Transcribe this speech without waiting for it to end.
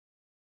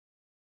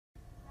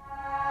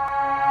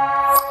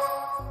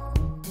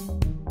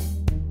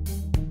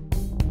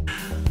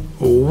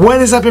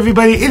What is up,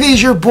 everybody? It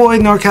is your boy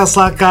NorCal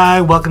Slot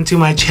Guy. Welcome to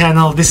my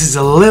channel. This is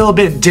a little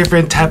bit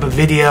different type of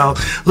video.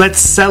 Let's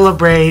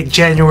celebrate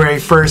January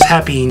 1st.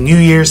 Happy New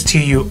Year's to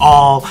you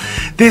all.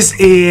 This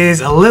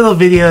is a little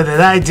video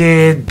that I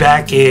did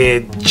back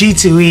at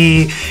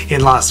G2E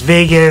in Las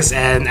Vegas,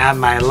 and at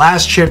my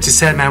last trip to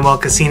San Manuel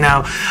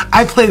Casino,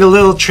 I played a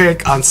little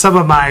trick on some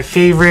of my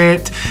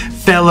favorite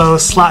fellow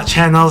slot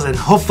channels, and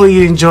hopefully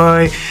you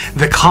enjoy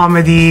the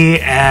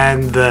comedy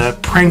and the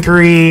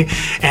prankery,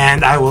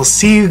 and I will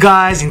see you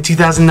guys in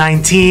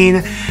 2019.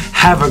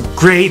 Have a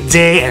great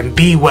day and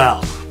be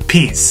well.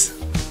 Peace.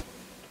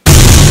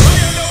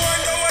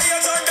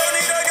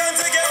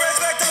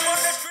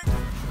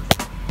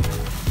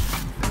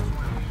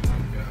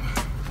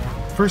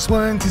 First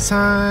one to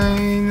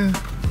sign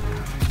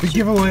the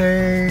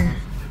giveaway.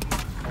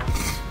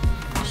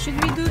 Should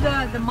we do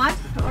the month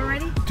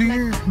already? Do like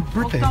your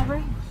birthday.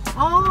 October?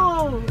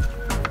 Oh!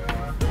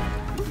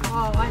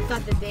 Oh, I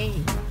thought the day.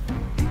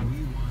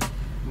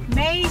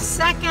 May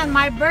 2nd,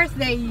 my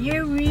birthday.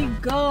 Here we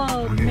go.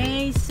 Okay.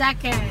 May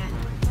 2nd.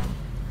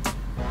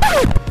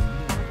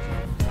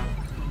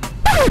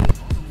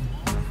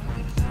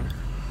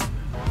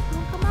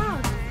 Don't come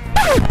out.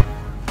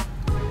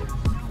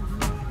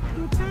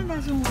 Your pen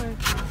doesn't work.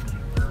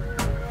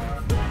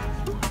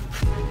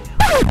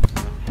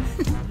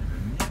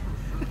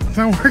 It's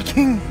not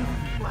working.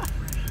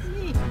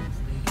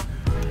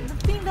 The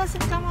thing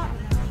doesn't come up.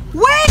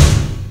 Wait!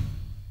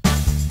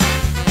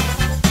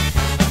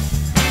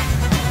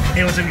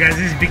 Hey, what's up, guys?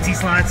 This is Big T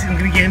Slots. I'm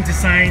gonna get him to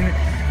sign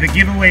the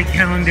giveaway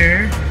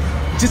calendar.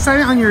 Just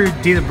sign it on your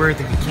date of birth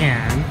if you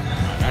can.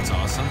 That's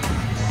awesome.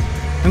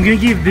 I'm gonna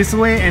give this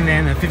away and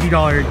then a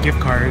 $50 gift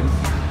card.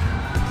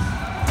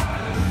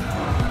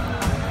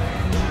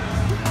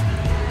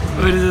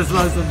 What is this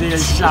supposed to be, a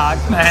shock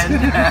pen?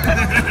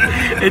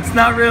 It's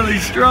not really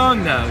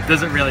strong though.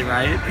 Does it really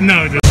write?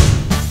 No, it doesn't.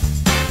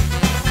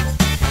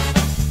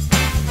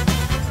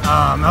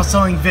 I was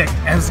telling Vic,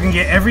 I was gonna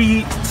get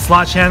every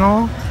slot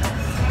channel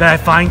that I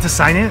find to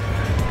sign it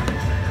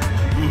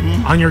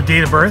on your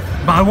date of birth,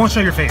 but I won't show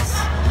your face.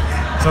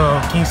 So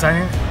can you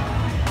sign it?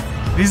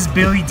 This is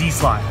Billy D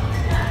Slot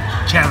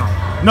channel.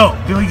 No,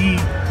 Billy D.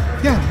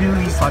 Yeah,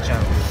 Billy D Slot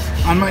channel.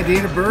 On my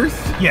date of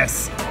birth?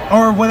 Yes.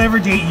 Or whatever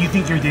date you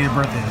think your date of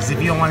birth is,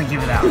 if you don't want to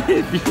give it out.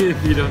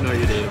 if you don't know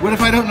your date of birth. What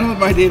if I don't know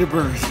my date of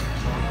birth?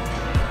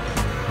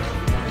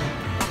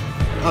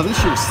 Oh,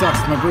 this year sucks.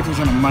 My birthday's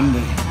on a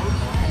Monday.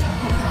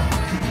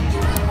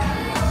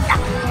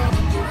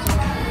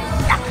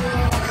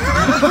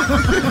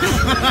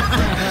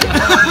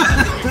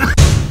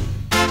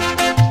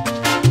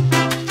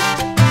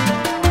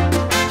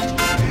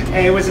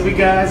 Hey, what's up, you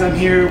guys? I'm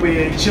here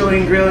with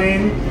Chillin'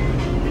 Grillin'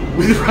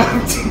 with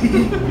Rob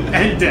D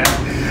and Dab.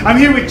 I'm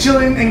here with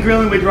Chillin' and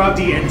Grillin' with Rob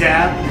D and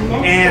Dab,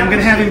 and I'm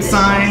gonna have him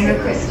sign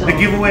the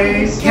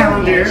giveaway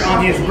calendar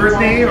on his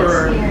birthday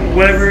or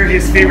whatever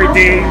his favorite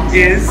day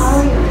is.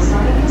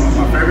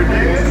 My favorite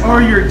day?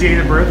 Or your date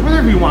of birth,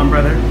 whatever you want,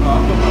 brother.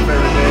 I'll put my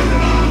favorite day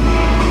then.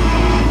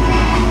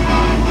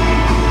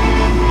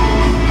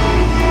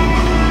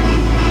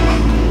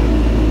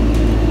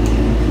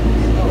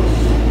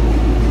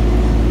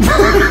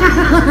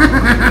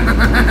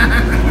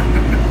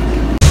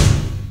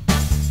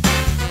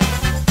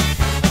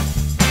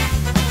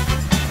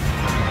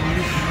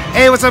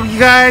 Hey, what's up, you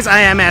guys?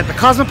 I am at the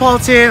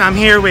Cosmopolitan. I'm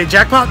here with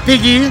Jackpot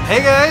Piggy.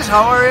 Hey guys,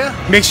 how are you?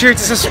 Make sure to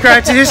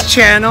subscribe to his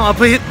channel. I'll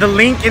put the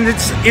link in the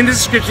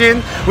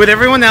description with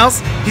everyone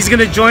else. He's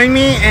gonna join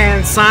me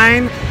and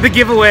sign the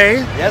giveaway.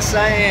 Yes,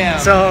 I am.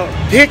 So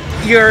pick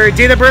your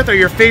date of birth or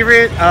your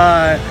favorite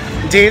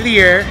day of the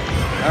year.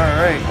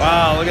 Alright,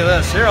 wow, look at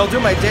this. Here, I'll do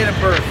my date of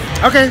birth.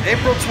 Okay.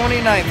 April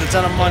 29th, it's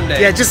on a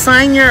Monday. Yeah, just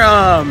sign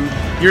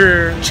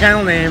your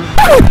channel name.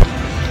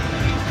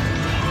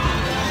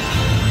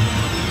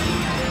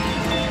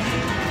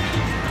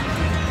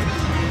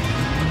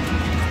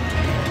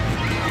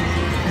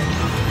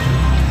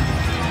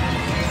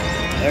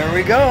 There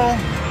we go. I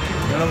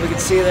don't know if we can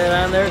see that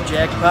on there.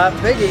 Jackpot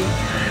Piggy.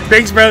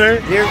 Thanks, brother.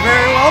 You're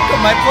very welcome.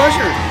 My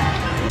pleasure.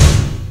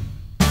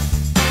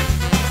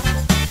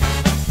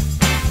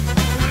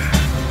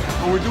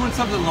 Oh, we're doing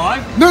something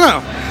live?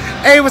 No.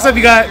 Hey, what's up,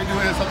 you guys? You're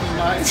doing something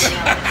nice.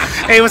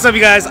 Hey, what's up,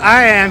 you guys?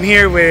 I am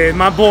here with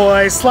my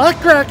boy Slot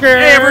Cracker.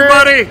 Hey,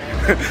 everybody.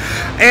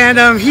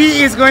 And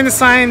he is going to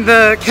sign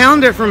the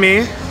calendar for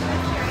me.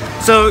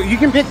 So you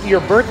can pick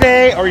your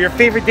birthday or your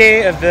favorite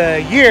day of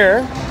the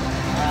year,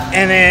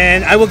 and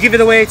then I will give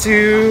it away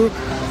to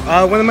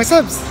one of my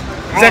subs.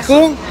 Is that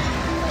cool?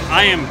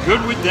 I am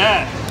good with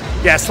that.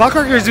 Yeah, Slot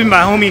Cracker has been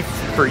my homie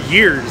for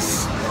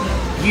years.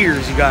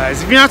 Years, you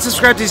guys. If you're not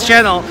subscribed to his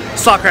channel,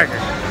 Slot Cracker.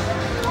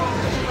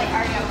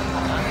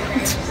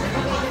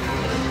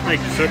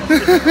 Thank you, sir.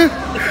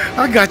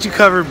 I got you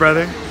covered,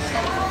 brother.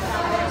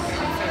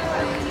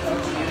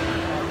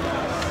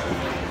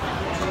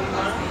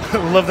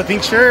 Love the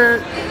pink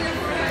shirt.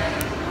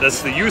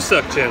 That's the You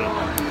Suck channel.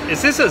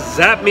 Is this a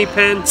Zap Me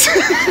pen?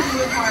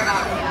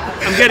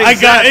 I'm getting I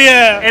got zapped,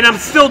 yeah. and I'm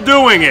still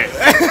doing it.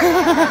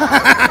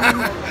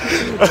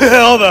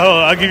 Hold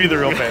on, I'll give you the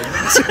real thing.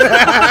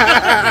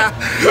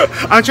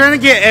 I'm trying to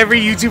get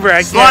every YouTuber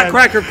I Slot can.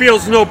 cracker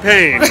feels no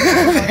pain.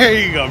 There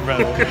you go,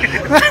 brother.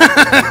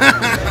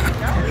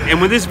 And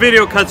when this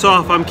video cuts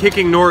off, I'm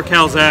kicking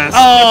NorCal's ass.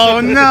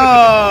 Oh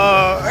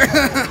no!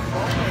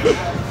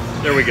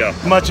 There we go.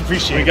 Much You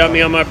appreciated. got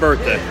me on my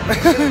birthday.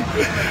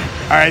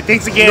 All right,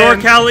 thanks again.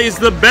 NorCal is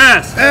the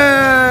best.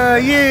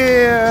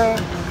 Yeah.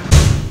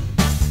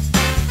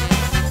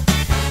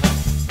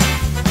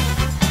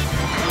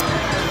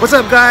 What's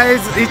up,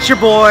 guys? It's your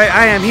boy.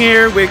 I am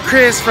here with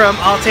Chris from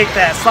I'll Take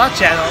That Slot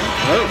Channel.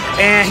 Hello.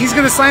 And he's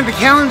gonna sign the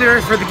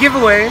calendar for the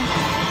giveaway.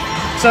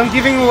 So I'm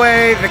giving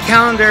away the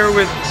calendar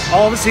with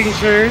all the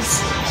signatures.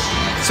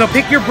 So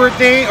pick your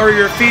birthday or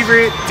your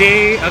favorite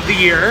day of the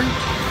year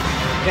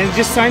and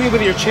just sign it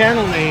with your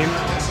channel name.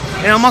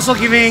 And I'm also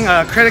giving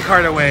a credit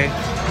card away.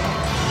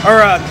 Or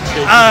a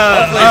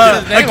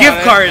gift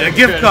card, a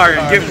gift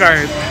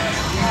card.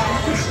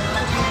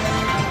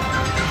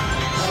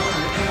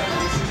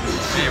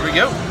 Here we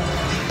go.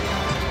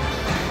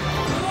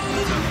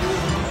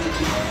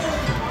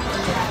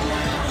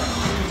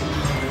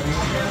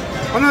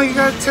 Oh no, you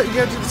gotta do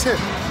the tip.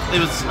 It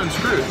was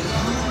unscrewed.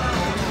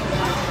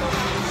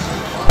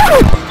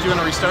 Do you want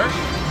to restart?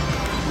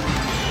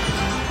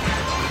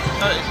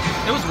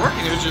 It was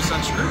working. It was just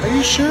unscrewed. Are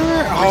you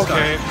sure?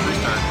 Okay.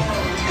 Restart.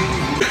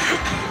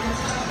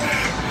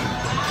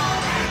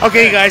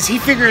 Okay, guys, he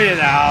figured it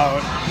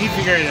out.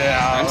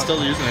 I'm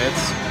still using it.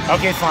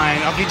 Okay,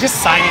 fine. Okay,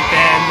 just sign it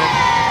then.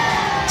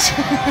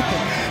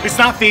 It's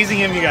not phasing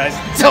him, you guys.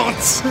 Don't.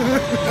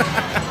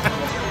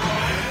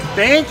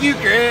 Thank you,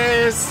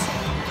 Chris.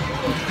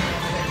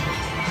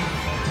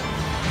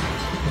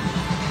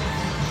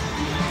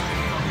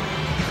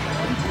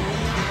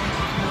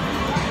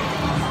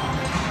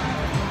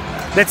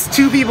 That's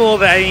 2 people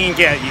that I didn't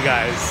get, you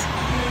guys.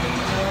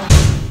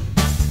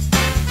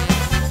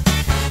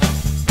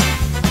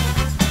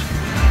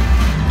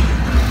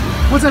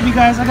 What's up, you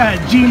guys? I got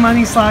G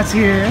Money Slots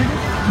here.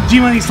 G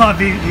Money Slot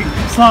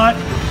videos. Slot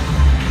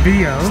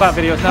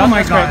videos. No, Oh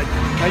my that's god.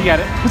 great. No, you got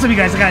it. What's up, you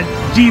guys? I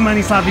got G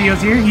Money Slot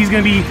videos here. He's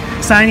gonna be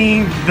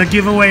signing the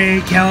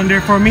giveaway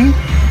calendar for me.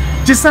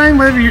 Just sign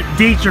whatever your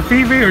date's your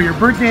favorite or your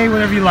birthday,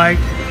 whatever you like.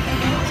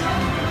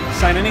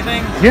 Sign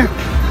anything? Yeah.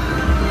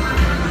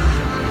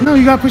 No,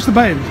 you gotta push the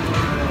button.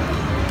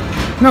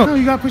 No,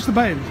 you gotta push the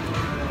button.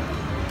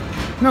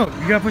 No,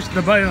 you gotta push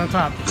the button on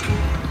top.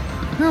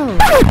 No.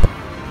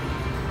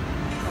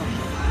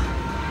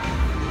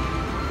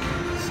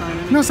 Sign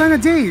anything? No, sign a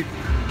date.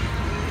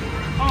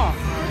 Oh, all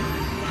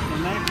right.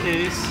 In that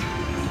case,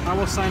 I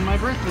will sign my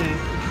birthday,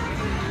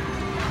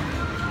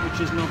 which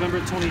is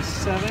November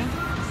 27th.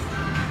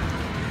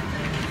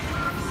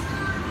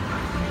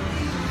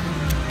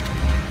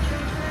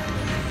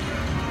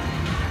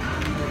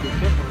 Be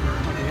careful.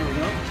 Okay, here we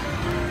go.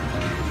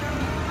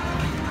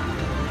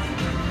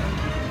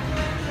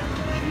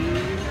 G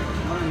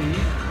Money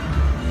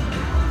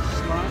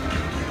Slot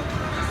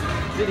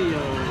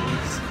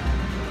Videos.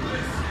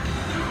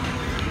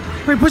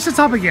 Wait, push the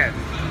top again.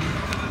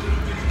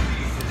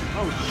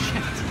 Oh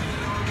shit.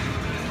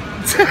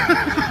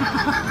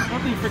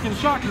 Nothing freaking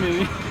shocked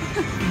me.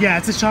 Yeah,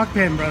 it's a chalk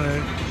pen,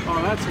 brother.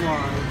 Oh, that's why.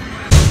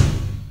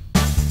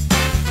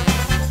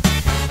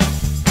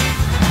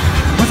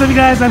 What's up, you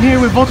guys? I'm here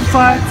with VULTURE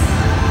Slots.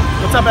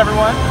 What's up,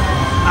 everyone?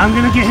 I'm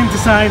gonna get him to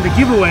sign the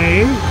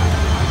giveaway.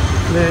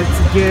 Let's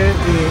get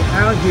it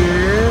out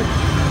here.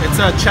 It's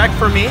a check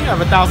for me of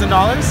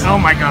 $1,000. Oh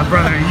my god,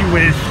 brother, you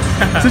wish.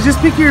 So just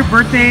pick your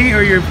birthday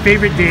or your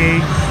favorite day.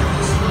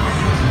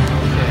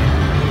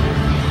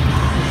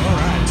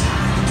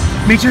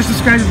 Make sure to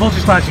subscribe to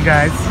VULTURE Slots, you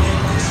guys.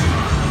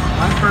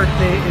 My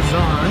birthday is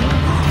on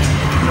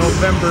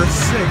November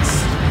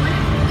 6th.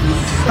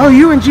 Oh,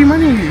 you and G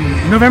Money,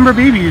 November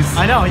babies.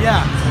 I know,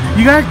 yeah.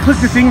 You gotta click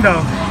the thing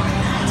though.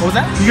 What was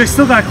that? You guys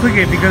still gotta click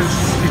it because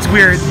it's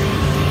weird.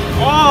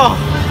 Oh!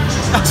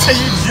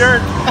 You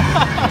jerk.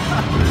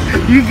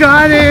 You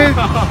got it.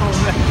 Oh,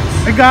 man.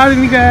 I got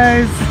him, you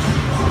guys.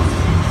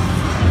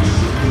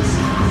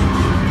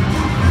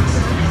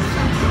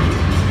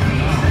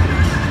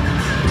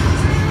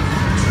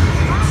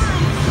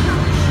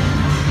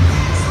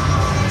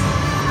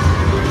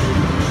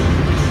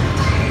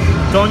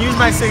 Don't use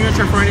my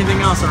signature for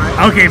anything else,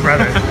 alright? Okay,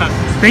 brother.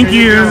 Thank There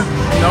you you. go.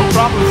 No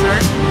problem,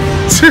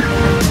 sir.